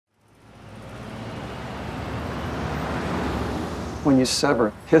When you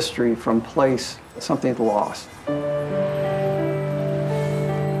sever history from place, something's lost.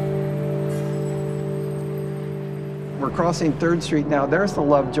 We're crossing 3rd Street now. There's the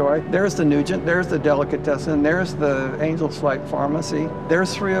Lovejoy, there's the Nugent, there's the Delicatessen, there's the Angel's Flight Pharmacy.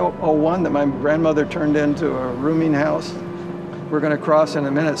 There's 301 that my grandmother turned into a rooming house. We're going to cross in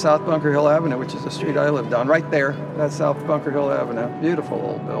a minute South Bunker Hill Avenue, which is the street I lived on. Right there, that's South Bunker Hill Avenue. Beautiful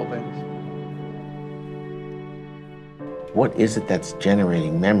old buildings. What is it that's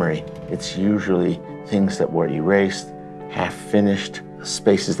generating memory? It's usually things that were erased, half-finished,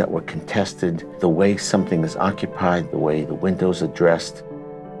 spaces that were contested, the way something is occupied, the way the windows are dressed.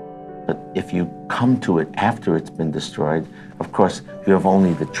 But if you come to it after it's been destroyed, of course, you have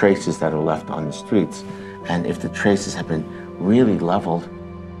only the traces that are left on the streets. And if the traces have been really leveled,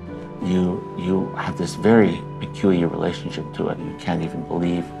 you have this very peculiar relationship to it. You can't even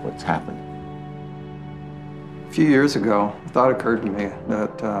believe what's happened. A few years ago, a thought occurred to me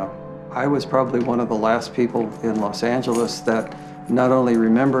that I was probably one of the last people in Los Angeles that not only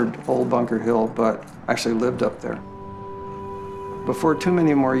remembered old Bunker Hill, but actually lived up there. Before too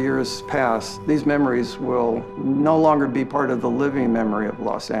many more years pass, these memories will no longer be part of the living memory of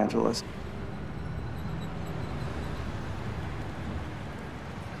Los Angeles.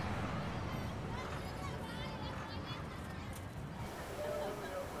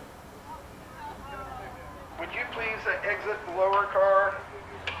 Would you please exit the lower car?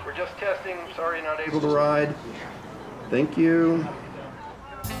 We're just testing. Sorry, not able to ride. Thank you.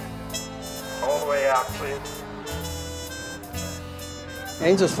 All the way out, please.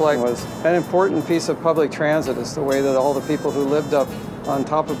 Angel's Flight was an important piece of public transit. It's the way that all the people who lived up on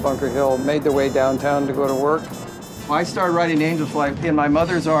top of Bunker Hill made their way downtown to go to work. I started riding Angel's Flight in my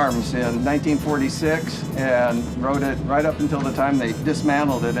mother's arms in 1946 and rode it right up until the time they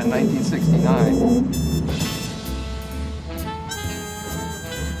dismantled it in 1969.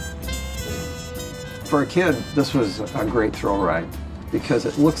 For a kid, this was a great thrill ride because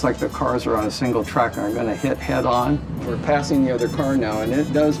it looks like the cars are on a single track and are going to hit head on. We're passing the other car now, and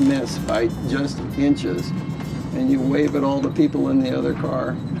it does miss by just inches. And you wave at all the people in the other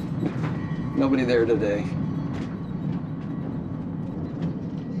car. Nobody there today.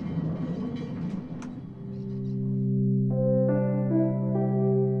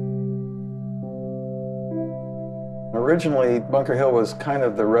 Originally, Bunker Hill was kind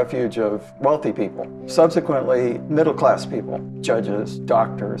of the refuge of wealthy people. Subsequently, middle-class people, judges,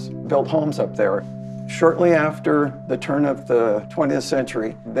 doctors, built homes up there. Shortly after the turn of the 20th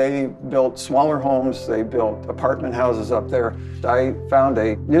century, they built smaller homes, they built apartment houses up there. I found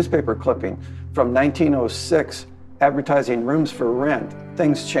a newspaper clipping from 1906 advertising rooms for rent.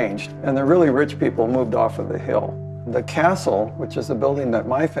 Things changed, and the really rich people moved off of the hill. The castle, which is the building that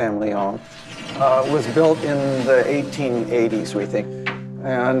my family owned, was built in the 1880s, we think.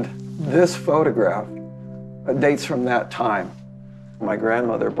 And this photograph dates from that time. My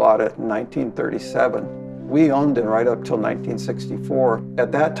grandmother bought it in 1937. We owned it right up till 1964.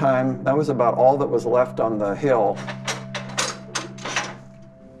 At that time, that was about all that was left on the hill.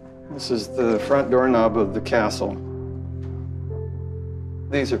 This is the front doorknob of the castle.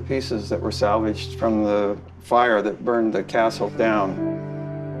 These are pieces that were salvaged from the fire that burned the castle down.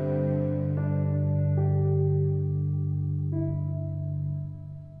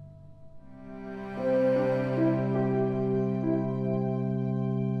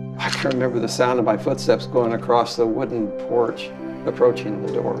 I can remember the sound of my footsteps going across the wooden porch, approaching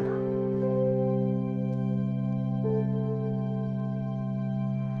the door.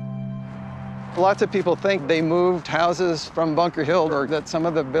 Lots of people think they moved houses from Bunker Hill or that some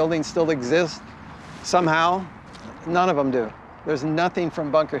of the buildings still exist somehow. None of them do. There's nothing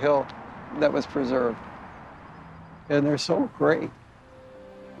from Bunker Hill that was preserved. And they're so great.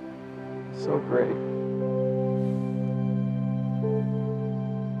 So great.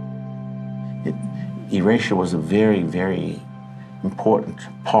 Erasure was a very, very important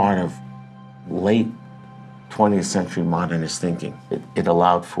part of late 20th century modernist thinking. It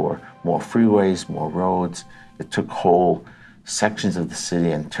allowed for more freeways, more roads. It took whole sections of the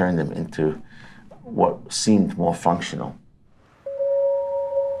city and turned them into what seemed more functional.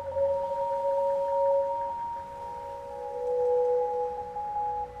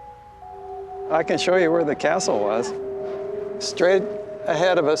 I can show you where the castle was. Straight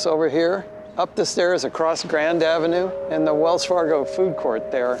ahead of us over here, up the stairs across Grand Avenue, and the Wells Fargo food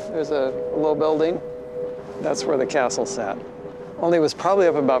court there. There's a little building. That's where the castle sat. Only it was probably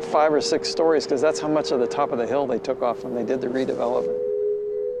up about 5 or 6 stories because that's how much of the top of the hill they took off when they did the redevelopment.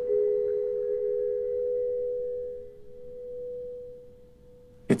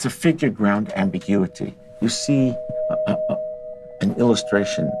 It's a figure ground ambiguity. You see an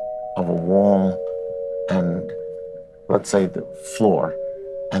illustration of a wall and, let's say, the floor,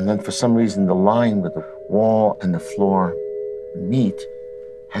 and then for some reason the line where the wall and the floor meet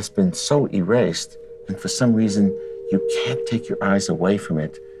has been so erased, and for some reason you can't take your eyes away from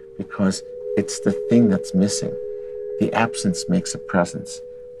it because it's the thing that's missing. The absence makes a presence,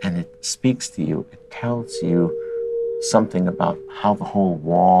 and it speaks to you. It tells you something about how the whole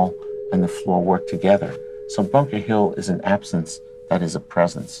wall and the floor work together. So Bunker Hill is an absence that is a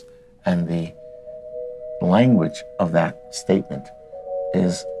presence, and the language of that statement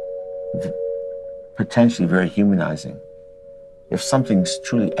is potentially very humanizing. If something's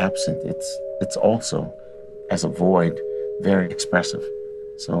truly absent, it's also, as a void, very expressive.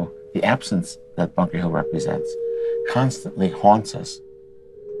 So the absence that Bunker Hill represents constantly haunts us.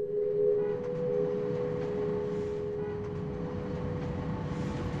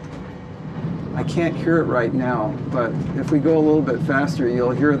 I can't hear it right now, but if we go a little bit faster,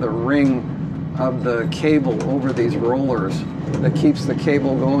 you'll hear the ring of the cable over these rollers that keeps the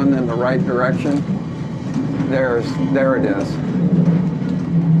cable going in the right direction. There it is.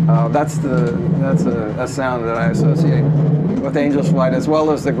 That's a sound that I associate with Angel's Flight, as well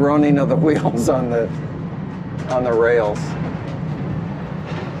as the groaning of the wheels on the rails.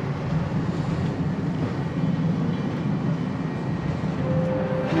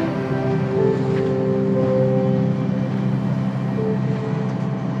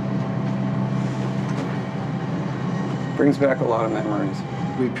 Brings back a lot of memories.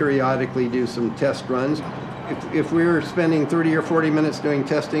 We periodically do some test runs. If we were spending 30 or 40 minutes doing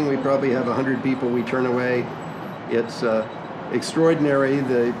testing, we probably have 100 people we turn away. It's extraordinary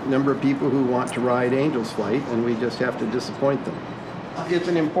the number of people who want to ride Angel's Flight, and we just have to disappoint them. It's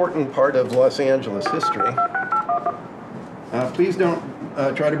an important part of Los Angeles history. Please don't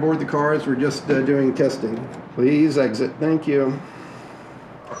try to board the cars. We're just doing testing. Please exit. Thank you.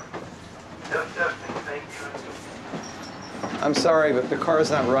 Just testing. Thank you. I'm sorry, but the car's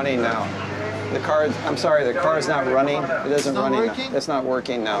not running now. I'm sorry, the car's not running. It isn't running now. It's not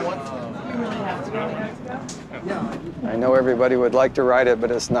working now. I know everybody would like to ride it,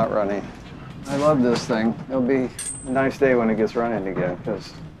 but it's not running. I love this thing. It'll be a nice day when it gets running again,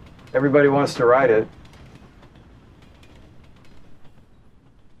 because everybody wants to ride it.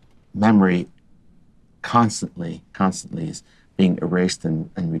 Memory constantly is being erased and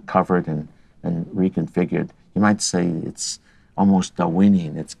recovered and reconfigured. You might say it's almost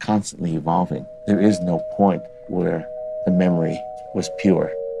Darwinian. It's constantly evolving. There is no point where the memory was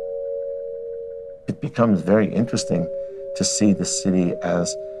pure. It becomes very interesting to see the city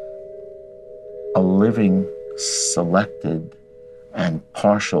as a living, selected, and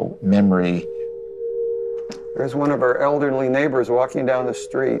partial memory. There's one of our elderly neighbors walking down the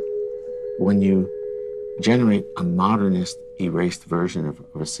street. When you generate a modernist, erased version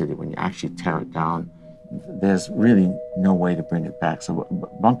of a city, when you actually tear it down, there's really no way to bring it back. So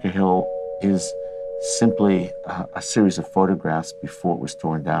Bunker Hill is simply a series of photographs before it was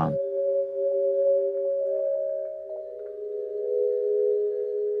torn down.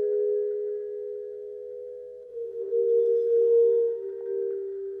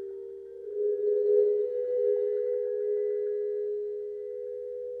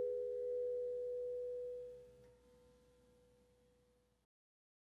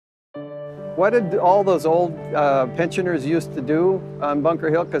 What did all those old pensioners used to do on Bunker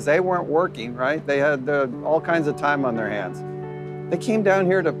Hill? Because they weren't working, right? They had all kinds of time on their hands. They came down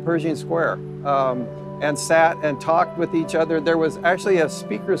here to Pershing Square and sat and talked with each other. There was actually a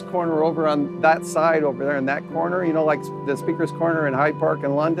speaker's corner over on that side over there in that corner, you know, like the speaker's corner in Hyde Park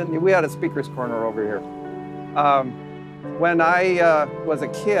in London. We had a speaker's corner over here. When I was a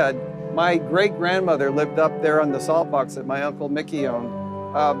kid, my great-grandmother lived up there on the salt box that my Uncle Mickey owned.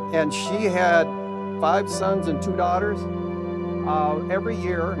 And she had 5 sons and 2 daughters. Every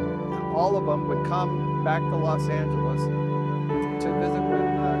year, all of them would come back to Los Angeles to visit